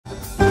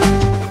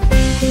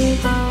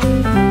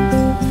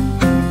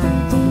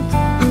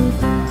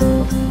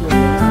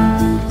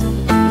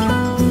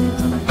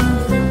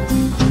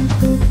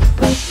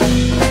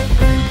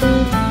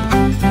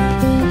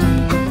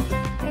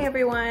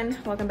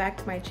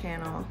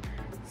channel.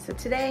 So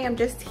today I'm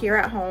just here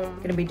at home.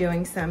 Gonna be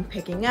doing some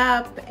picking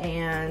up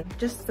and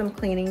just some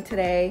cleaning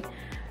today.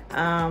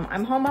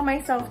 I'm home by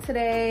myself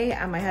today.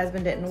 My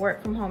husband didn't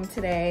work from home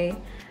today.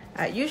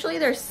 Usually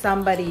there's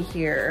somebody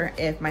here.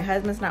 If my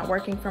husband's not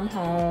working from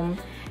home,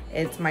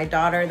 it's my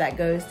daughter that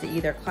goes to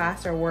either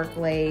class or work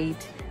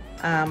late.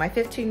 My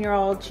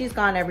 15-year-old, she's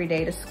gone every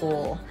day to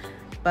school.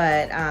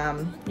 But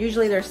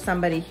usually there's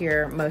somebody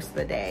here most of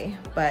the day.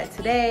 But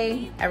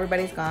today,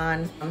 everybody's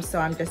gone. So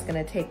I'm just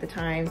gonna take the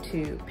time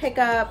to pick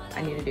up.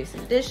 I need to do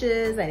some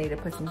dishes. I need to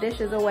put some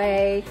dishes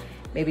away.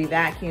 Maybe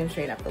vacuum,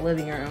 straighten up the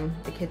living room,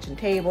 the kitchen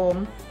table,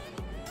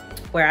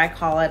 where I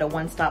call it a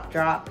one-stop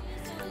drop.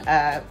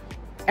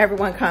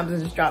 Everyone comes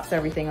and just drops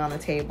everything on the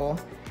table.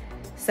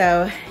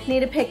 So need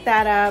to pick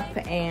that up,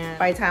 and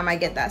by the time I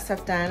get that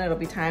stuff done, it'll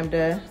be time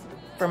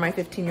for my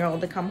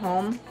 15-year-old to come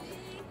home.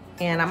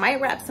 And I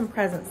might wrap some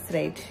presents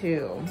today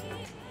too,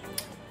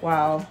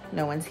 while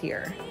no one's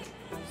here.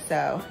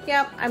 So,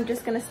 yep, I'm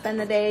just gonna spend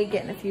the day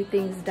getting a few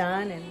things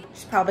done, and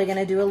she's probably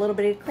gonna do a little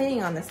bit of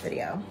cleaning on this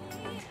video.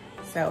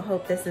 So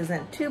hope this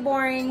isn't too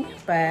boring,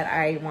 but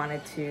I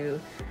wanted to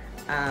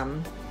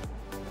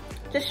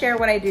just share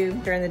what I do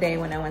during the day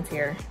when no one's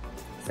here.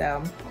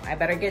 So I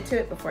better get to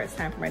it before it's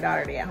time for my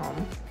daughter to get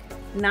home.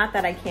 Not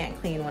that I can't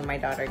clean when my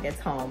daughter gets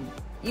home.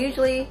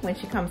 Usually when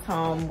she comes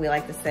home, we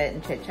like to sit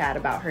and chit chat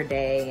about her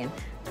day and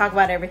talk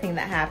about everything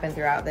that happened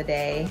throughout the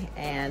day,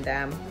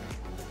 and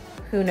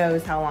who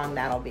knows how long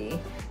that'll be.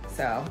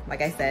 So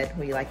like I said,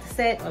 we like to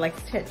sit, we like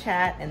to chit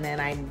chat, and then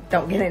I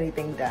don't get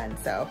anything done.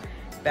 So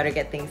better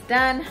get things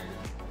done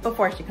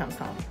before she comes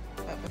home.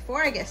 But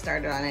before I get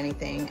started on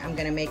anything, I'm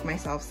gonna make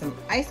myself some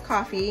iced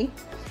coffee.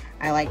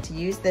 I like to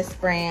use this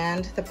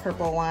brand, the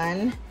purple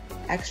one,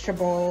 extra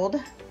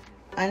bold,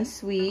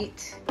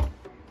 unsweet,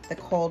 the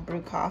cold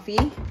brew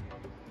coffee,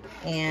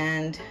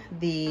 and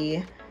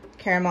the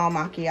caramel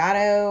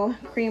macchiato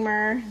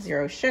creamer,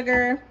 0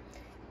 sugar,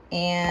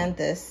 and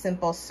the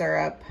simple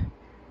syrup,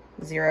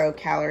 0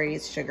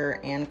 calories, sugar,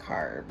 and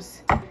carbs.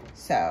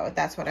 So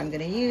that's what I'm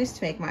gonna use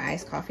to make my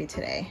iced coffee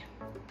today.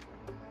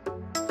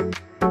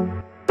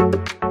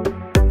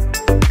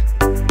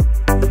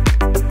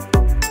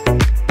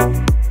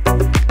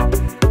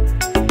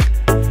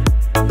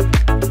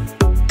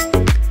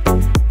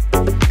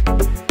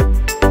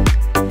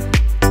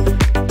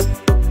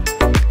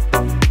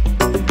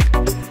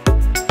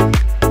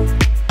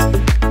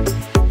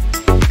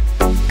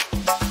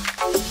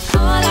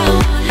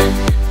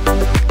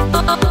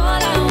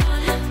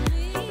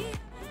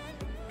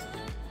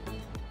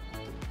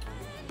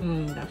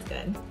 That's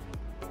good.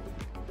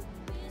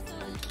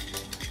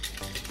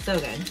 So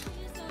good.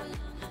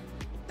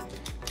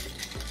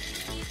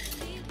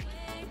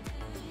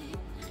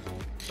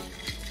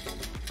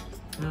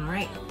 All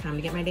right, time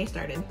to get my day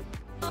started.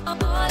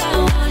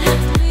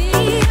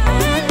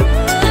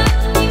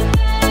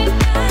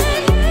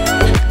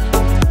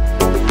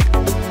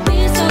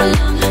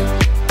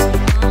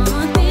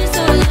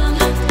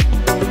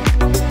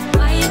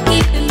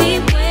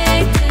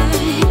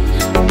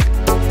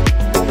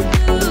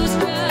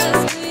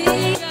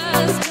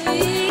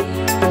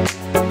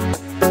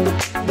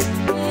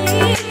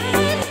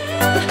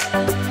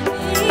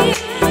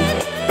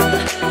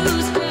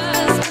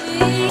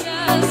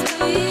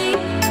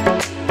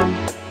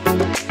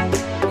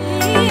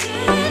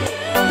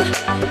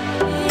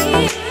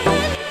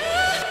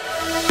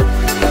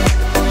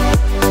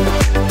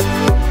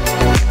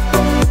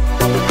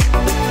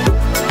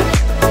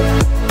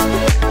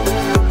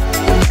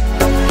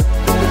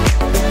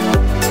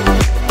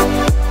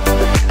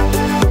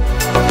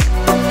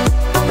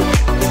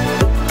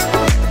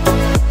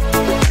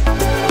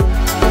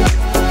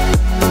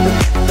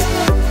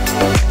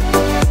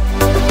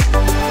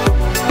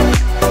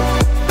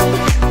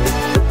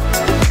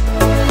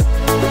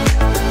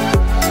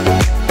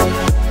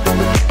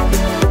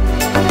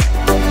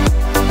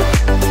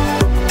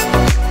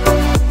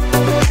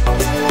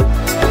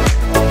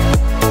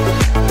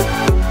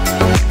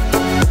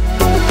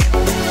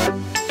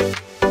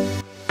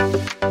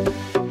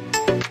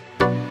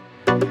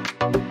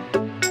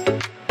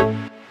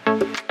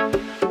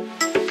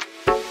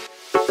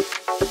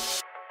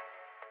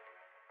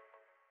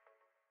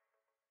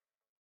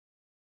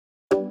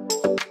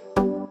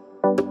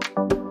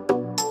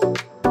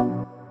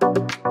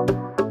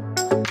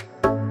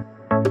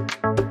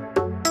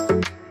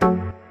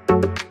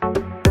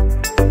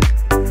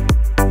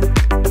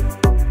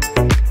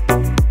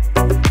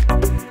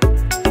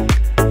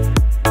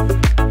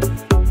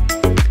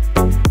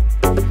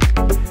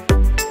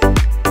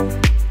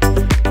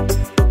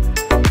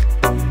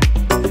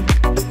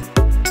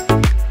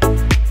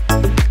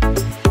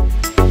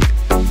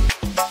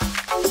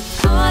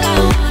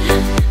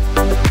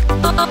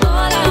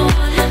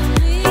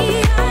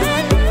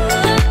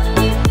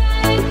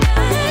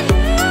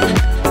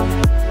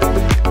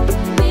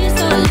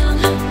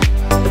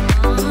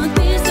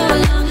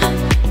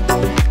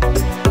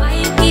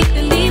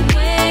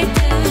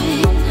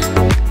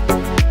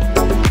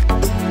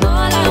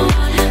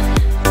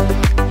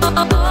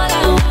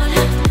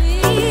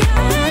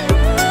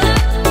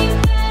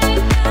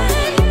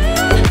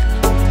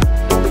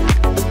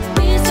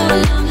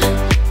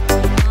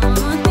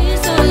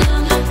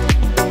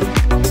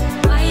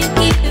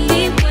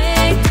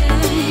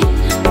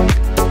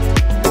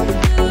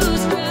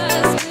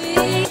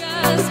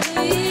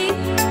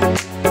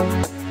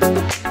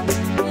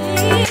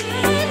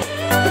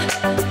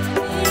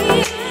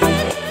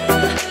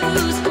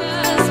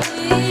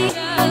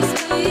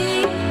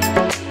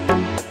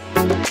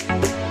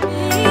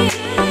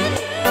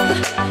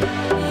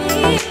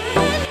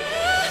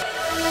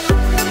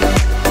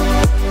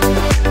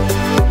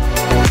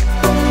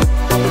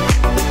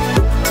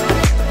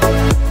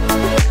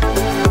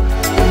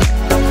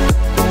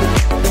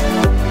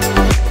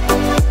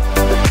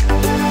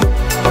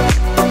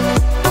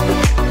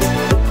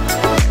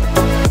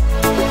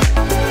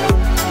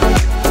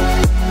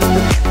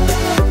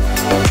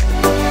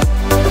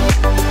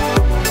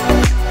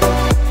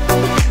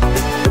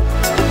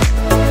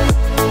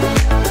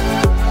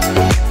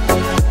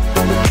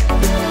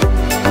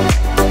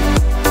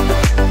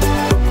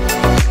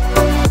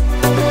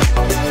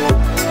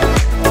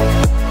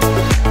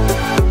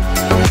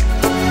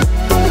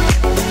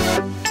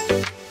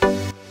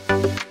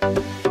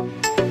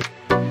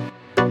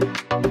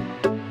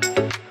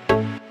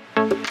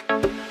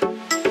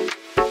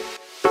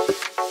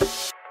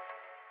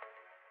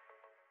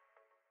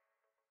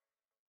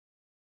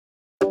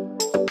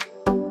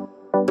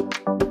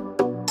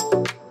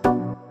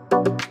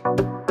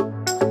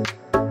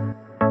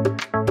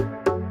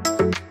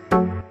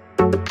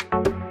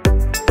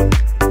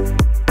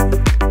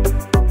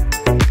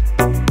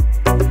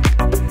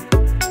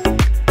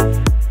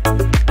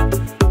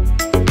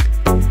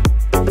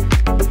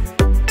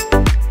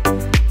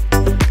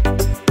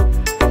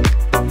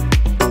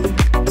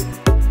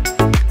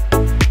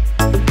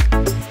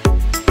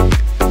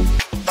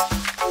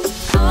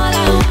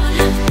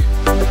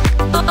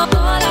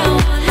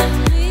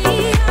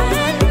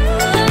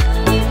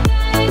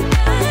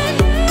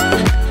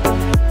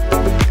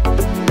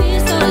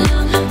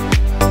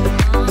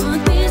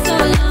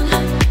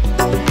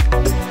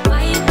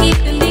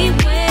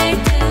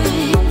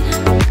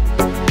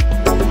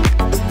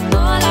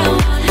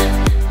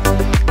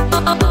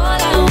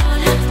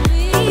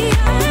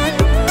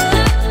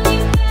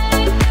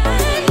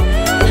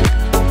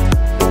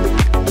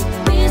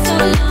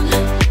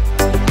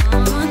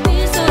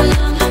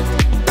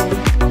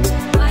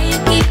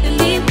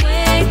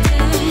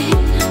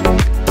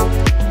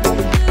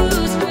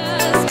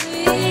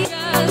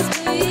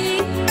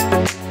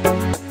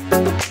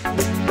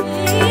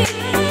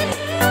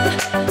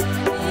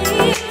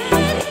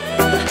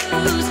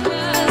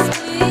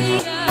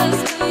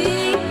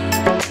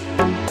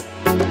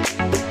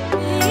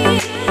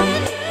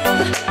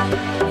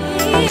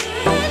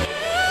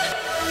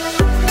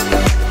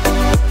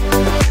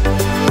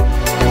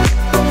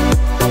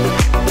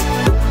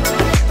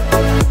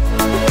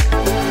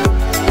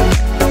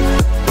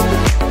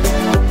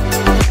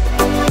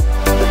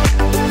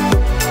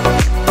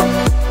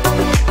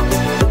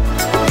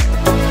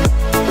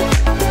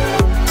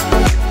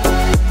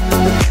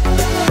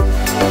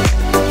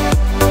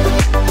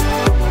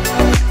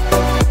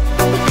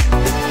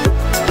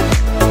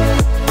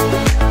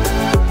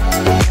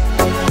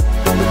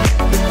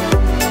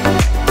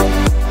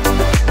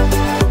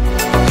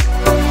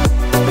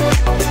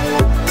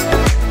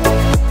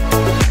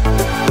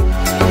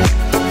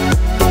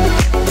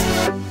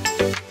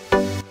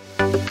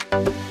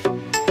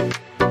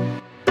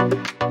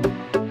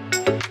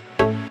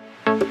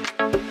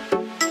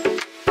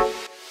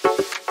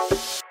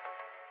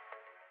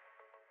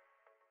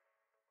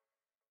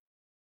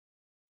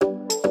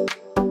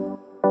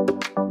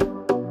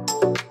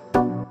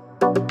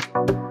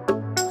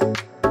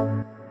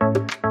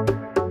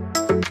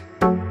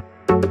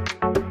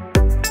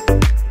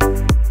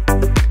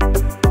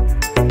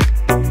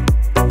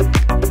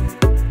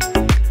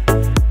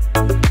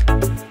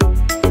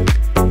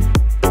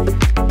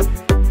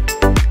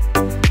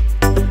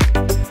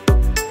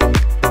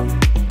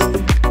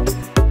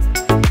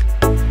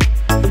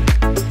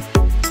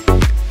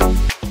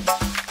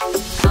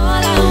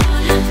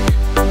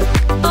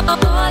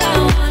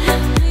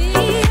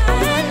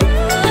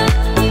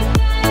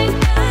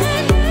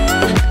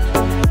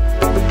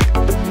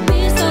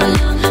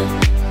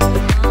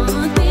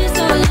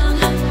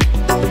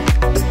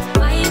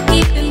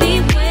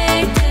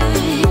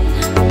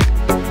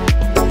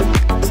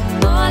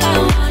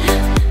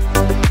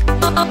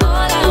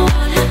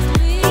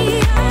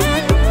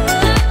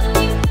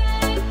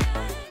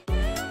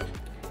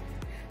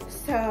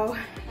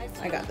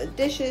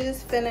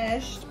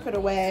 finished, put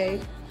away.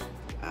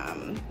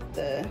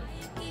 The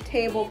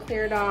table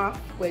cleared off,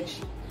 which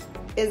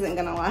isn't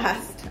gonna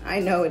last. I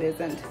know it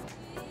isn't.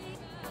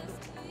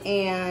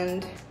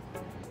 And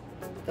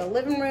the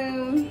living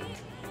room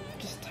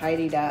just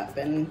tidied up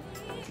and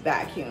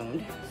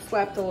vacuumed.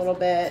 Swept a little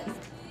bit.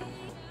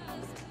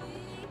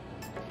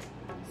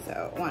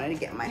 So wanted to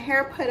get my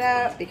hair put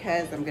up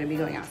because I'm gonna be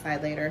going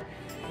outside later.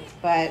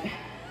 But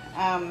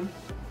I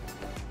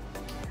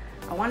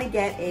want to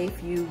get a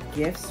few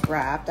gifts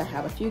wrapped. I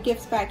have a few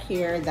gifts back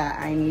here that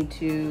I need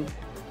to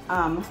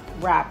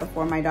wrap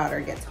before my daughter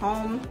gets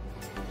home,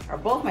 or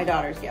both my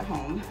daughters get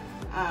home.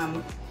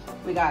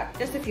 We got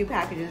just a few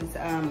packages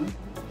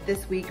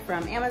this week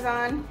from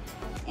Amazon,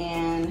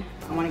 and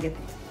I want to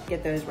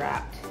get those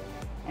wrapped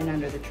and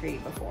under the tree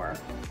before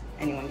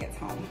anyone gets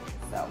home.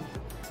 So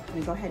I'm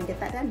gonna go ahead and get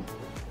that done.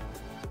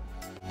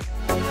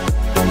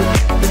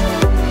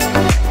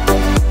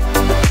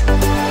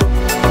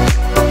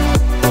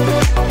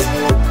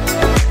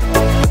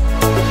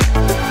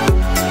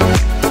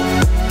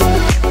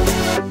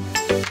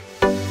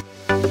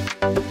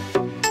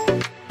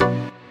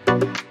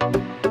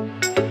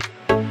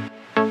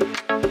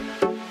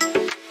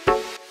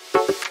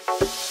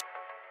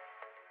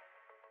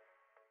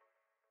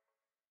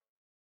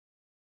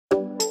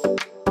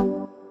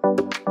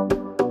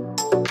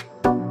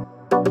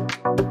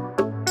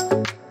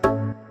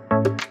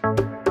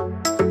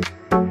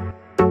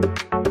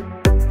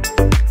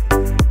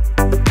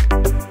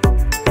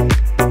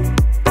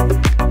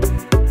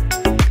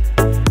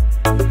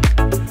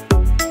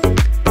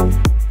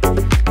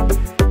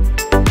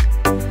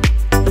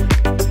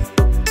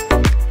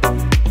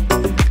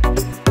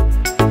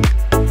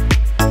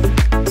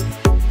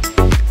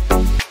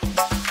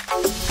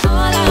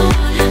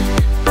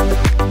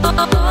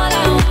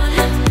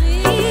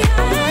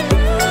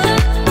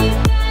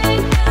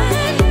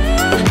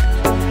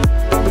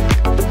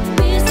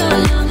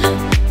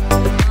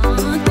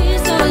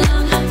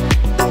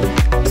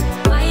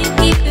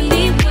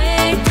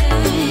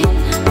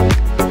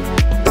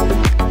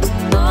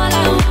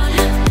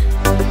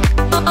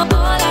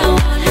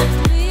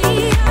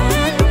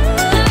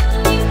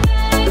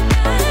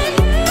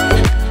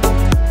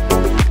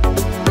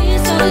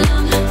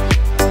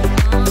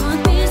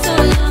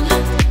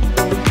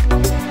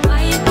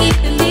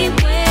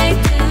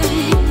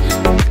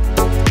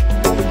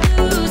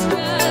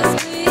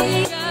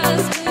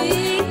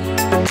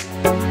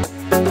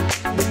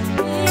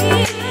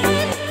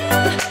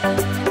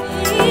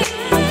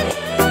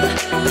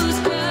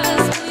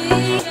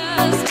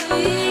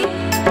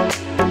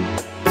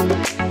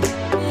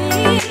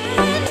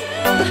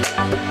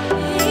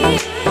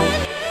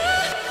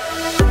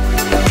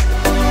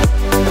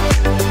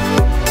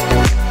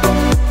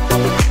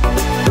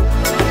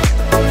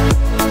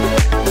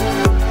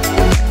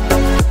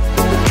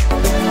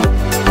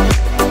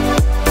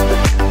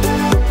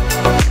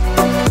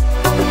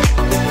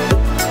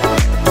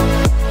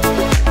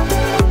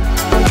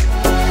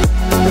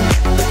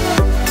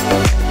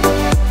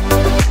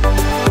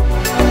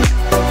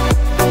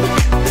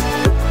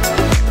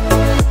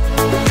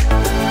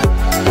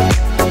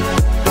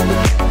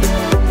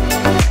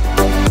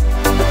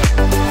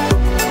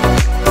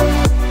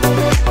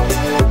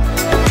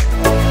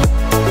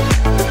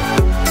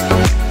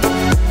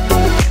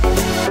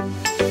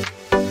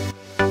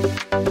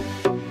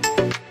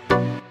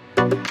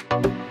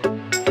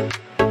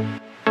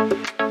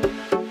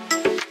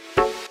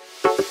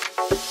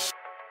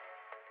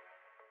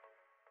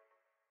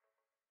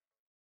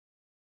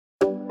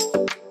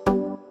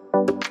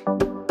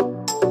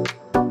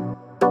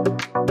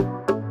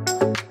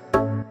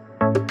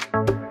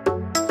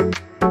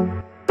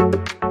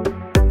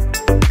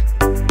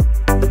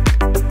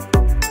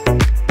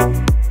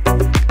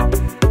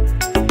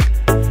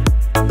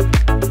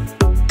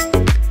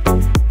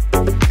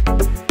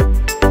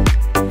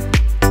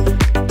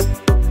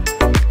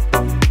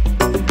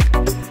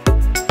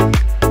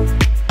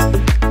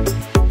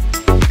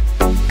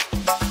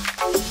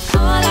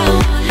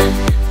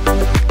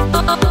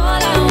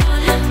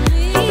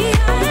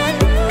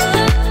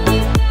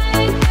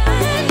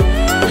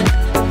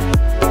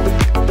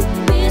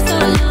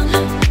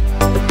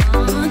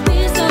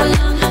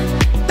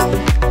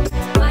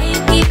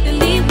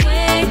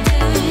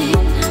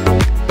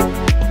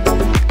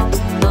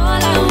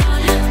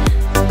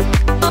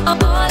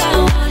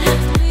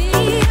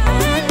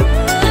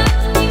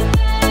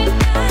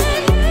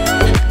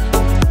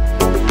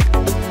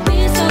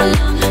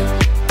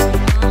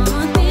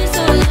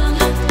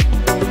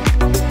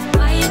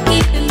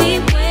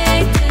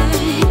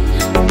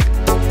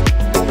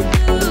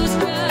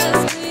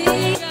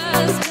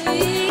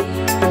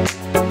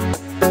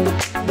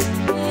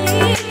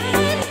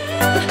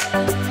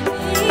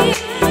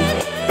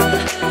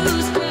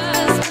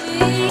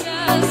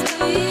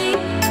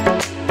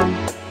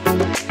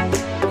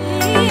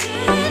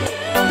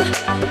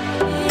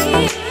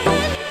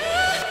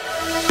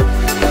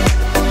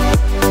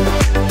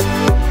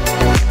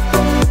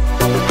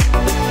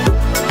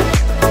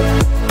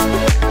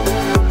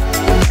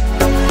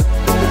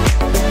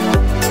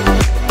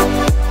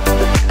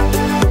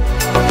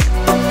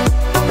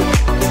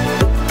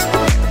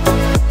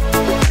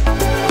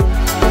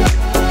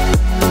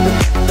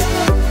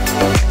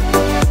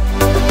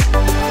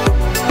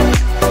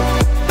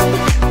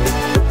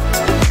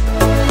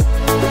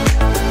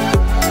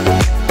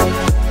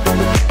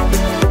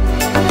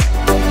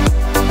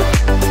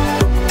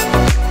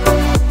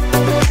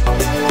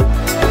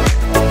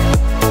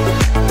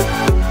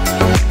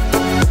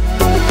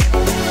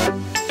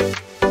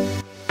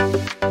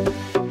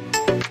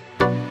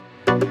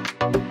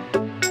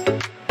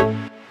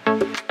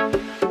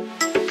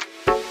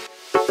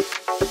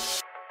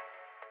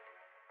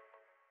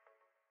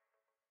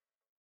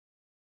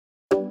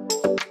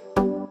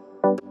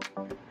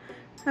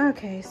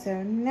 Okay,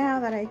 so now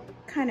that I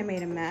kind of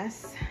made a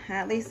mess,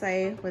 at least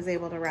I was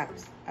able to wrap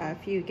a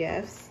few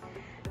gifts.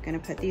 I'm gonna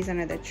put these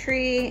under the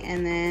tree,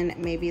 and then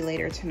maybe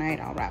later tonight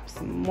I'll wrap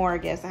some more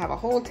gifts. I have a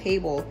whole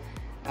table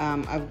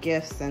of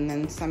gifts, and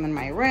then some in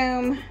my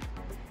room.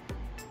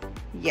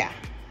 Yeah,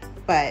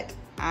 but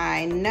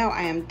I know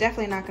I am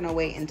definitely not gonna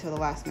wait until the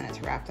last minute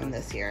to wrap them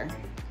this year.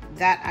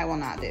 That I will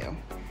not do.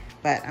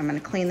 But I'm gonna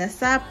clean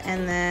this up,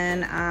 and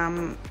then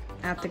I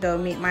have to go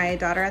meet my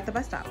daughter at the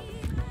bus stop.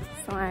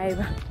 So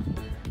I'm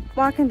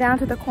walking down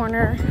to the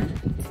corner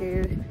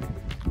to,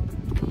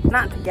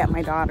 not to get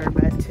my daughter,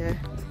 but to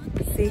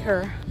see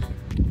her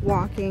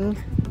walking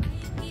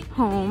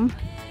home.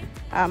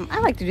 I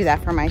like to do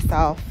that for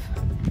myself.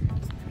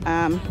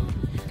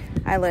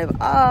 I live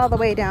all the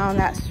way down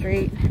that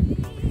street,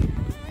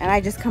 and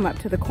I just come up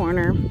to the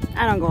corner.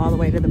 I don't go all the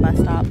way to the bus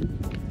stop.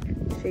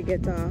 She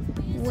gets off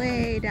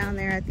way down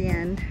there at the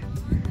end.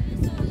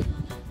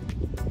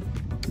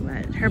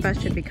 But her bus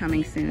should be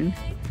coming soon.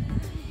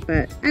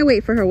 But I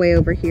wait for her way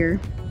over here.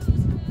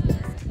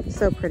 It's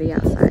so pretty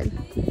outside.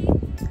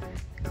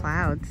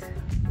 Clouds.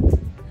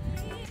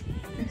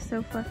 They're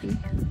so fluffy.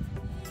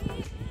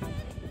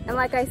 And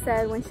like I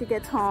said, when she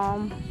gets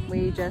home,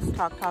 we just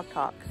talk.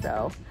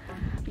 So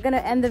I'm gonna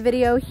end the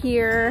video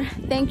here.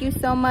 Thank you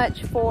so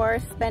much for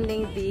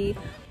spending the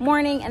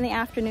morning and the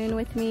afternoon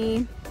with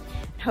me.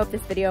 Hope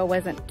this video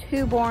wasn't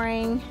too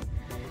boring.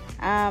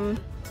 But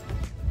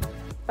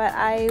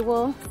I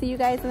will see you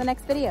guys in the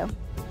next video.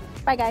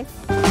 Bye guys.